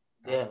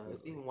 Yeah,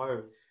 it's even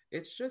worse.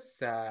 It's just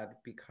sad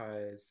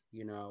because,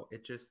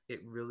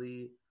 it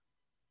really,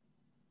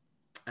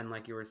 and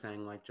like you were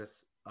saying, like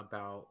just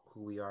about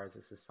who we are as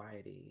a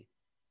society,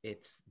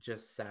 it's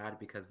just sad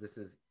because this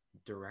is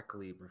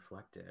directly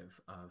reflective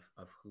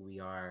of who we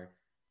are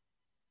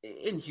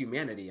in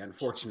humanity,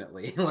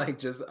 unfortunately, like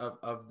just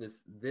of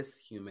this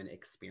human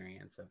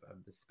experience of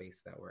the space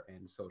that we're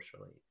in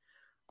socially,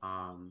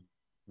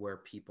 where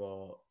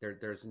people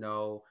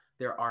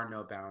there are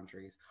no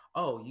boundaries.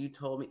 Oh, you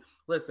told me,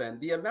 listen,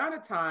 the amount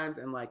of times,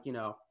 and like,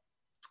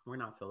 we're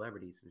not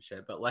celebrities and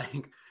shit, but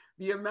like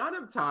the amount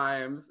of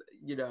times,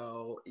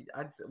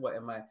 I'd say, what,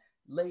 in my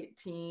late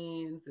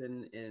teens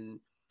and in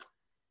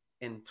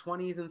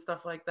 20s and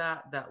stuff like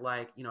that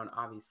like, and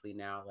obviously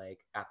now, like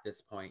at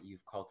this point,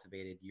 you've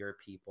cultivated your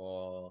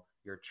people,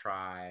 your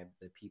tribe,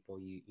 the people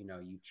you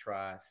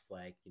trust,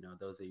 like,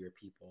 those are your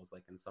peoples,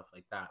 like, and stuff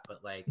like that.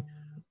 But like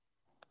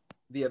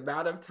the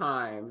amount of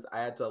times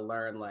I had to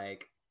learn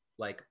like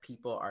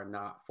people are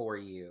not for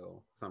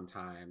you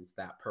sometimes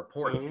that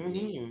purport to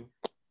be,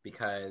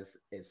 because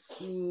as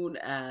soon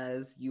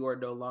as you are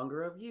no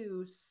longer of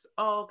use,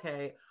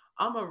 okay,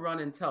 I'm gonna run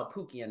and tell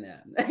Pookie and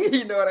them.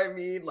 You know what I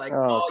mean? Like Oh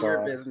all your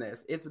God.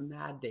 business. It's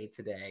Mad Day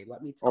today.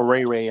 Let me Or tell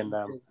Ray all Ray and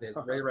your them.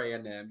 business. Ray Ray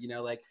and them. You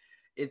know, like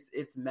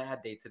it's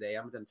Mad Day today.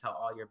 I'm gonna tell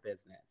all your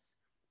business.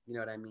 You know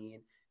what I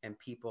mean? And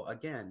people,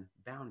 again,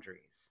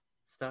 boundaries,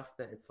 stuff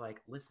that it's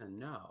like, listen,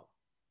 no,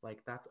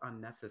 like that's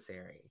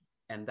unnecessary,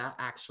 and that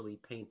actually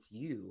paints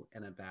you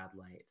in a bad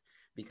light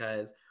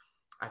because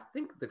I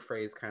think the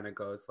phrase kind of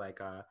goes like,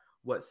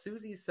 what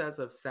Susie says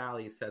of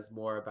Sally says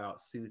more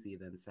about Susie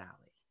than Sally.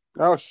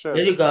 Oh There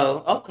shit. you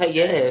go. Okay,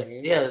 yes,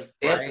 Right? yes,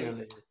 Right?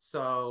 definitely.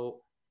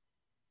 So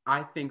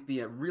I think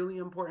the really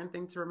important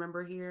thing to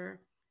remember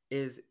here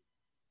is,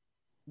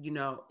 you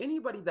know,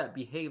 anybody that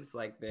behaves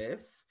like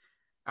this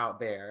out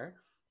there,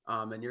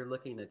 and you're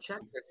looking to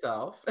check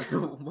yourself,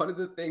 one of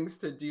the things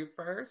to do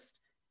first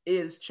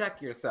is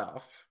check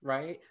yourself,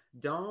 right?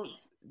 Don't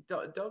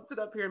don't sit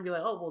up here and be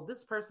like, oh well,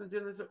 this person's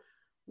doing this.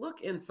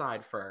 Look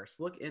inside first.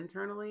 Look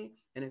internally,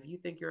 and if you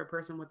think you're a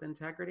person with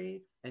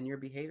integrity and you're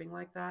behaving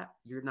like that,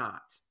 you're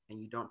not,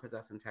 and you don't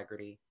possess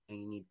integrity, and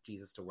you need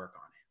Jesus to work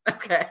on it.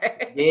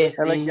 Okay. Yes,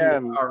 And indeed.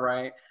 again, All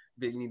right.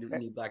 But you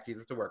need Black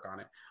Jesus to work on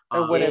it.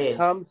 and when it Yes.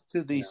 comes to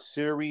You these know.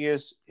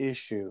 serious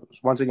issues,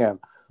 once again,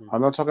 I'm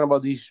Mhm. not talking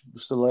about these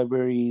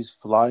celebrities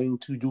flying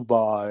to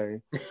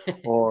Dubai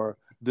or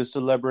the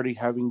celebrity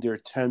having their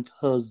 10th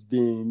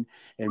husband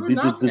and We're boo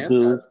boo not boo 10th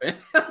boo. husband.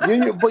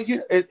 But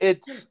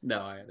it's No,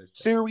 I understand.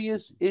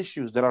 serious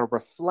issues that are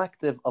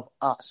reflective of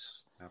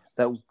us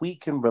that Absolutely. we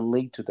can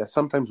relate to, that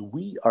sometimes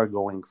we are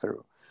going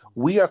through.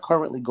 We are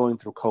currently going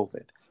through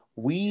COVID.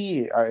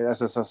 We are,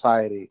 as a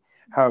society,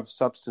 have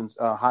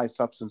high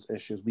substance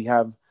issues. We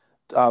have,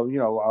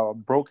 a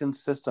broken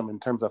system in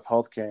terms of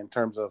healthcare, in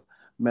terms of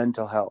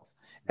mental health.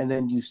 And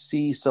then you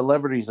see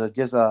celebrities that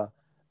gives a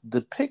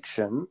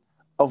depiction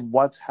of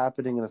what's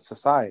happening in a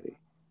society.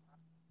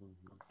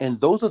 Mhm. And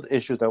those are the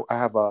issues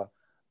that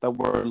that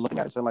we're looking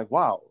at and saying, like,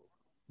 wow,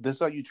 this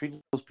is how you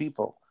treat those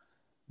people.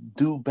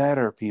 Do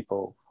better,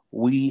 people.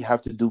 We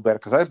have to do better,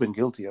 because I've been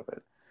guilty of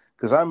it.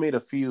 Because I made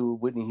a few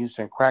Whitney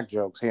Houston crack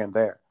jokes here and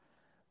there,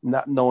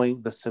 not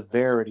knowing the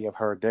severity of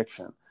her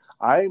addiction.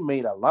 I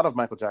made a lot of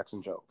Michael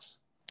Jackson jokes.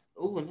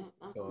 Ooh,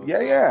 not So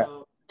Yeah, yeah.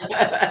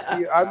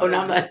 that's oh, no,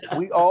 I'm fine. not.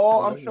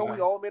 I'm sure we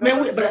Yeah. all made our Man,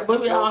 Michael but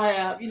Jackson we all jokes.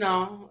 have, you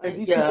know, And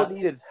these people yeah.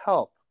 needed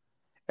help.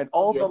 And Oh,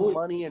 all yeah. the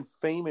money and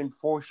fame and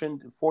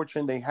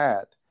fortune they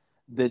had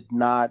did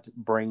not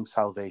bring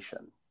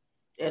salvation.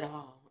 At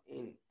all.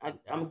 And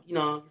I'm, you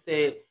know, like I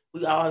said,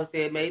 we all have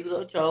said made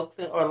little jokes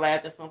or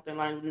laughed at something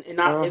like, and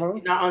not it's Uh-huh.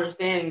 not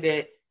understanding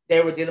that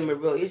they were dealing with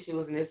real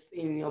issues, and it's,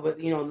 you know, but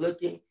you know,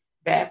 looking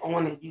back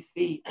on it, you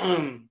see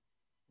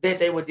that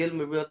they were dealing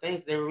with real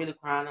things. They were really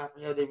crying out for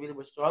help. They really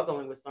were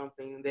struggling with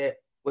something that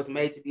was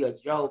made to be a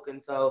joke,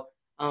 and so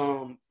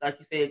like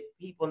you said,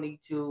 people need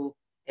to,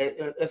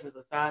 as a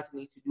society,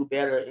 need to do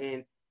better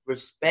in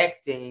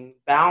respecting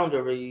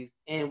boundaries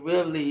and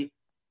really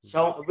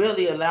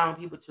really allowing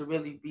people to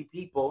really be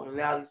people and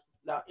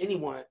allow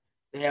anyone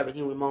to have a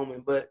human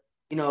moment. But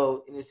you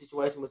know, in a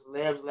situation with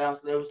celebrities, allow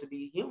celebrities to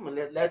be human.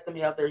 Let them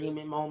have their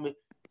human moment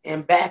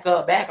and back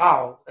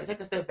off. Let's take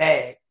a step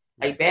back,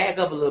 like back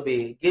up a little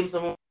bit. Give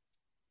them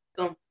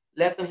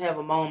let them have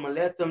a moment.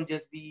 Let them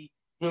just be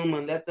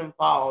human. Let them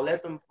fall.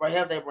 Let them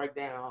have their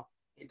breakdown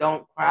and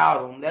don't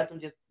crowd them. Let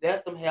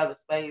them have the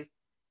space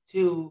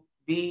to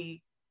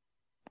be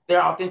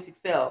their authentic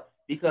self,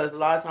 because a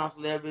lot of times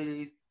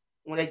celebrities,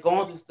 when they're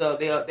going through stuff,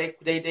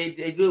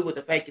 they good with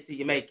the fake it till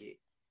you make it.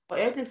 But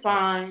everything's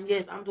fine.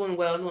 Yes, I'm doing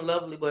well, I'm doing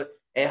lovely. But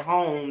at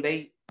home,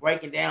 they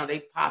breaking down. They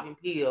popping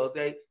pills.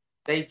 They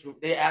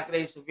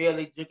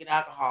severely drinking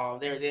alcohol.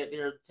 They're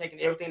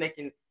taking everything they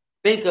can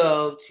think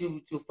of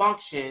to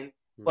function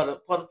for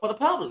the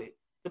public,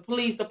 to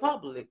please the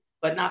public,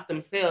 but not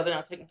themselves. They're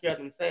not taking care of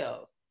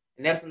themselves,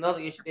 and that's another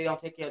issue. They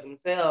don't take care of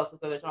themselves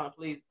because they're trying to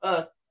please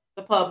us,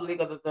 the public,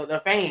 or their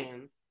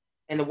fans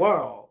and the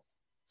world.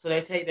 So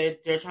they're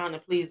trying to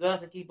please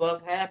us and keep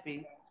us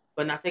happy,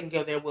 but not taking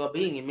care of their well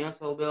being and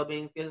mental well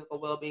being, physical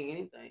well being,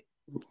 anything.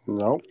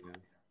 Nope. Yeah.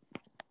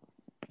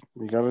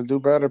 We gotta do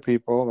better,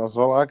 people. That's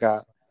all I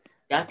got.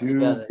 Got to do Do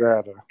better,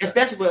 better.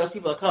 especially with us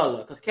people of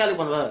color, because Kelly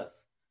one of us.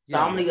 So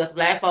Yeah. how many of us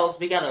black folks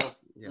we gotta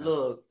Yeah.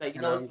 look? Say, you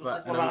And know, it's one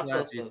of I'm our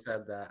glad you sisters.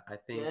 said that. I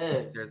think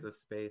Yes. there's a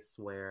space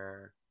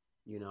where,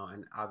 you know,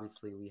 and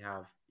obviously we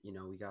have, you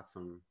know, we got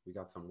some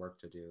work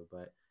to do,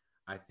 but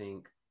I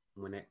think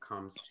when it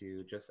comes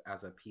to just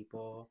as a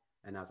people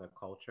and as a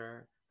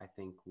culture, I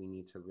think we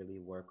need to really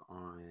work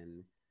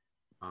on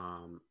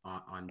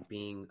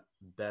being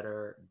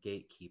better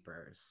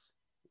gatekeepers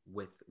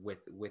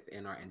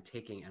within our, and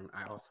taking, and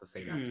I also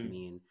say that to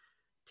mean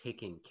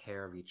taking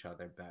care of each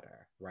other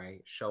better,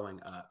 right?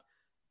 Showing up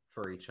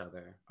for each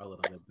other a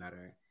little bit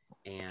better,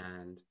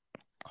 and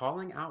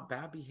calling out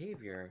bad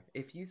behavior.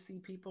 If you see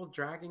people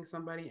dragging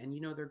somebody and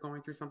you know they're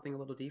going through something a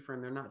little deeper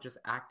and they're not just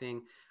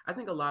acting, I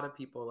think a lot of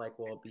people like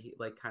will be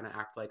like kind of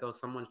act like, oh,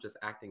 someone's just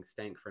acting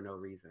stank for no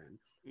reason.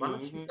 Why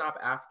don't you Mm-hmm. stop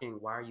asking,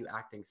 why are you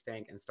acting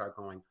stank, and start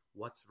going,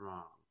 what's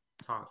wrong?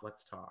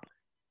 Let's talk.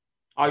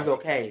 Are you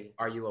okay?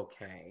 Are you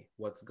okay?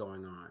 What's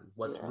going on?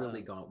 What's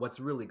really going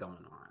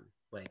on?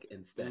 Like,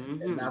 instead.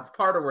 And that's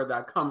part of where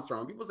that comes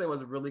from. People say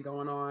what's really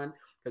going on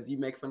because you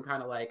make some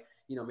kind of like,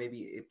 you know, maybe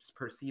it's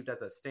perceived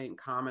as a stink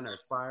comment or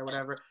sly or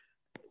whatever.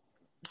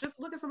 Just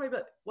look at somebody,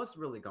 but what's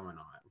really going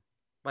on?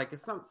 Like,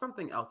 it's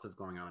something else is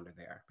going on under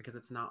there because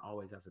it's not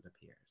always as it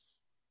appears.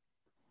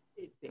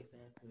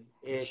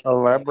 Exactly.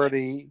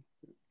 Celebrity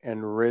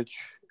and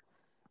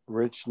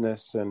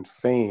richness and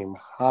fame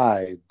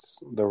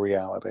hides the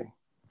reality.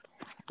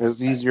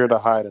 It's easier to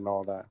hide and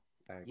all that.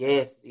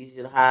 Yes, it's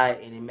easier to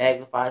hide, and it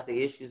magnifies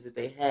the issues that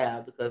they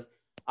have because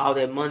all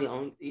that money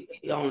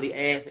only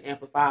adds and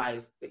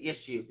amplifies the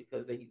issue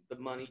because the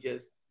money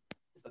just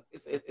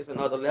it's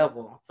another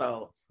level.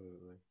 So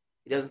Absolutely.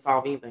 It doesn't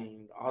solve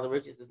anything. All the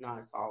riches does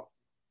not solve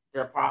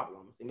their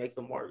problems. It makes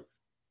them worse.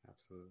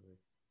 Absolutely.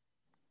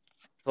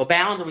 So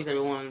boundaries,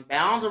 everyone.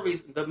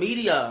 Boundaries. The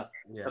media,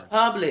 the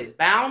public.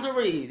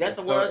 Boundaries. That's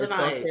the word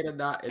tonight. It's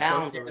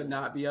okay to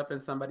not be up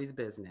in somebody's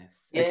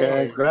business. Yes.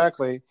 Okay,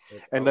 exactly.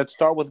 And let's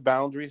start with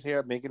boundaries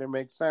here, making it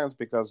make sense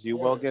because you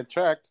will get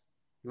checked.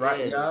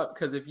 Right. Yes. Yeah.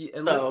 Because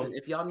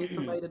if y'all need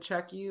somebody to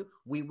check you,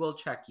 we will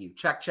check you.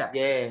 Check.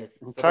 Yes.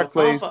 Check,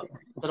 please. So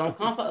don't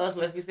come for us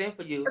unless we send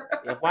for you.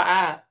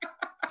 FYI.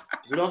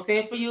 We don't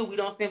send for you. We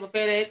don't send for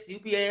FedEx,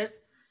 UPS.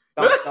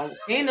 Don't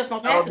send us no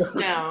packages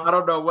now. I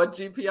don't know what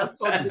GPS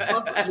told you to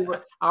come from you.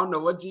 I don't know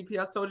what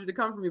GPS told you to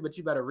come from you, but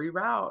you better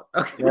reroute.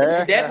 Okay.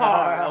 Yeah. That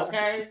part,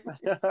 okay?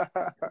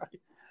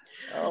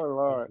 Oh,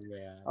 Lord.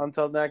 Yeah.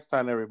 Until next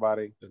time,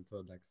 everybody.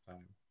 Until next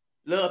time.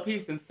 Love,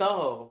 peace, and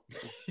soul.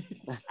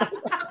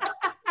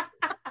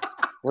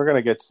 We're going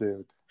to get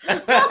sued. No,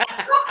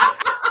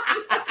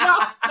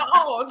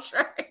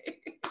 Trey.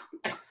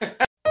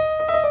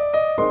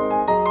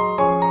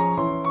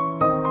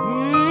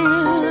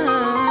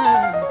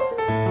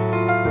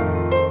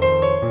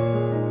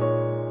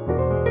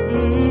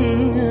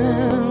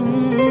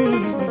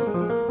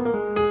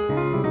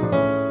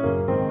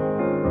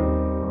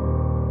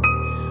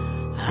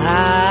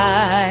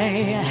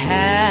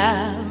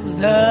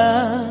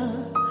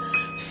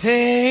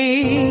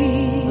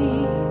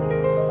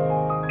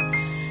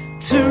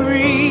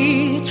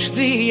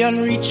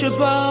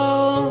 Unreachable,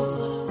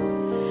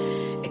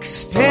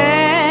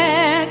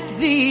 expect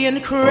the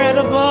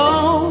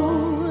incredible,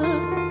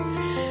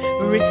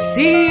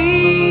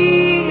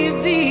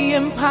 receive the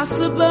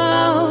impossible,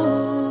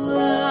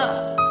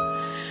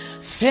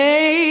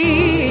 faith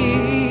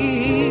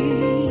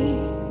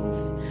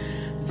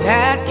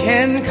that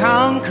can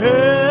conquer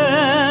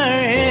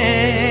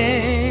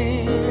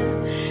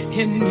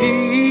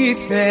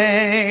anything,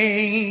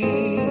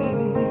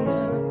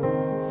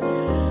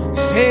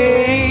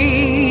 faith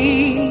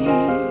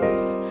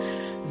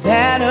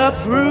that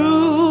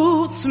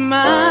uproots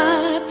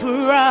my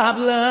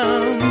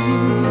problems,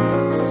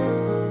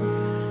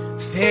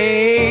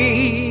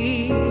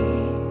 faith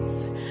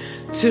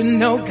to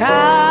know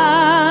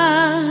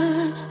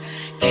God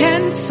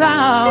can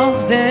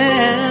solve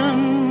them,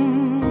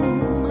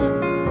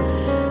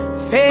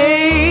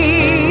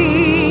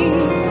 faith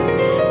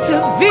to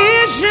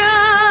vision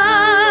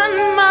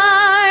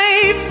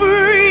my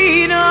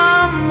freedom.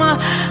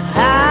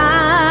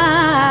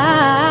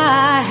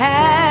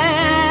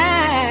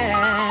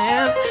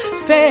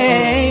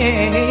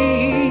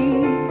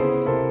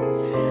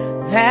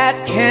 That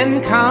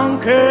can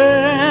conquer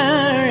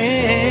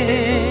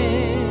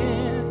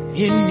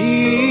anything.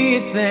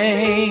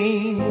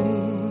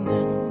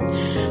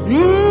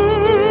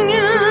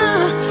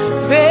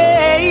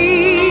 Faith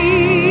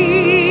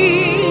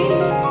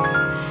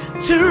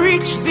to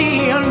reach the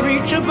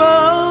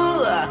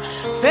unreachable.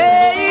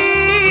 Faith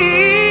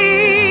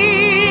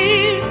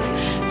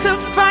to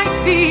fight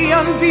the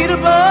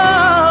unbeatable.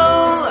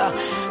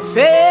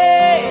 Faith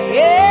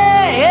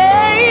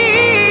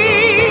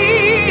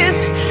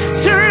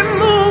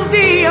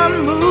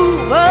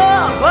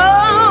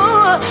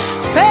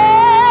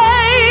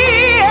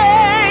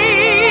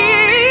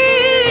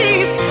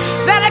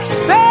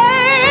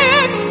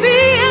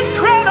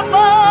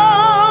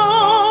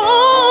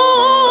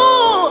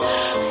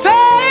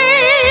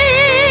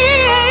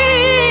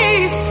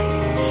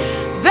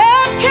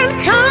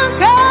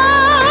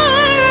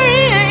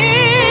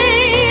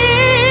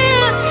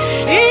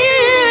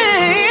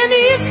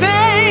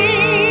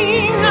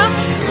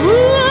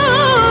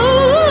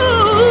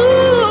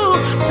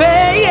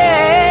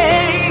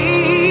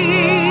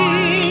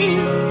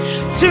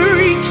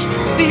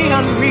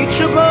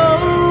unreachable,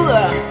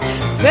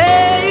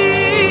 faith.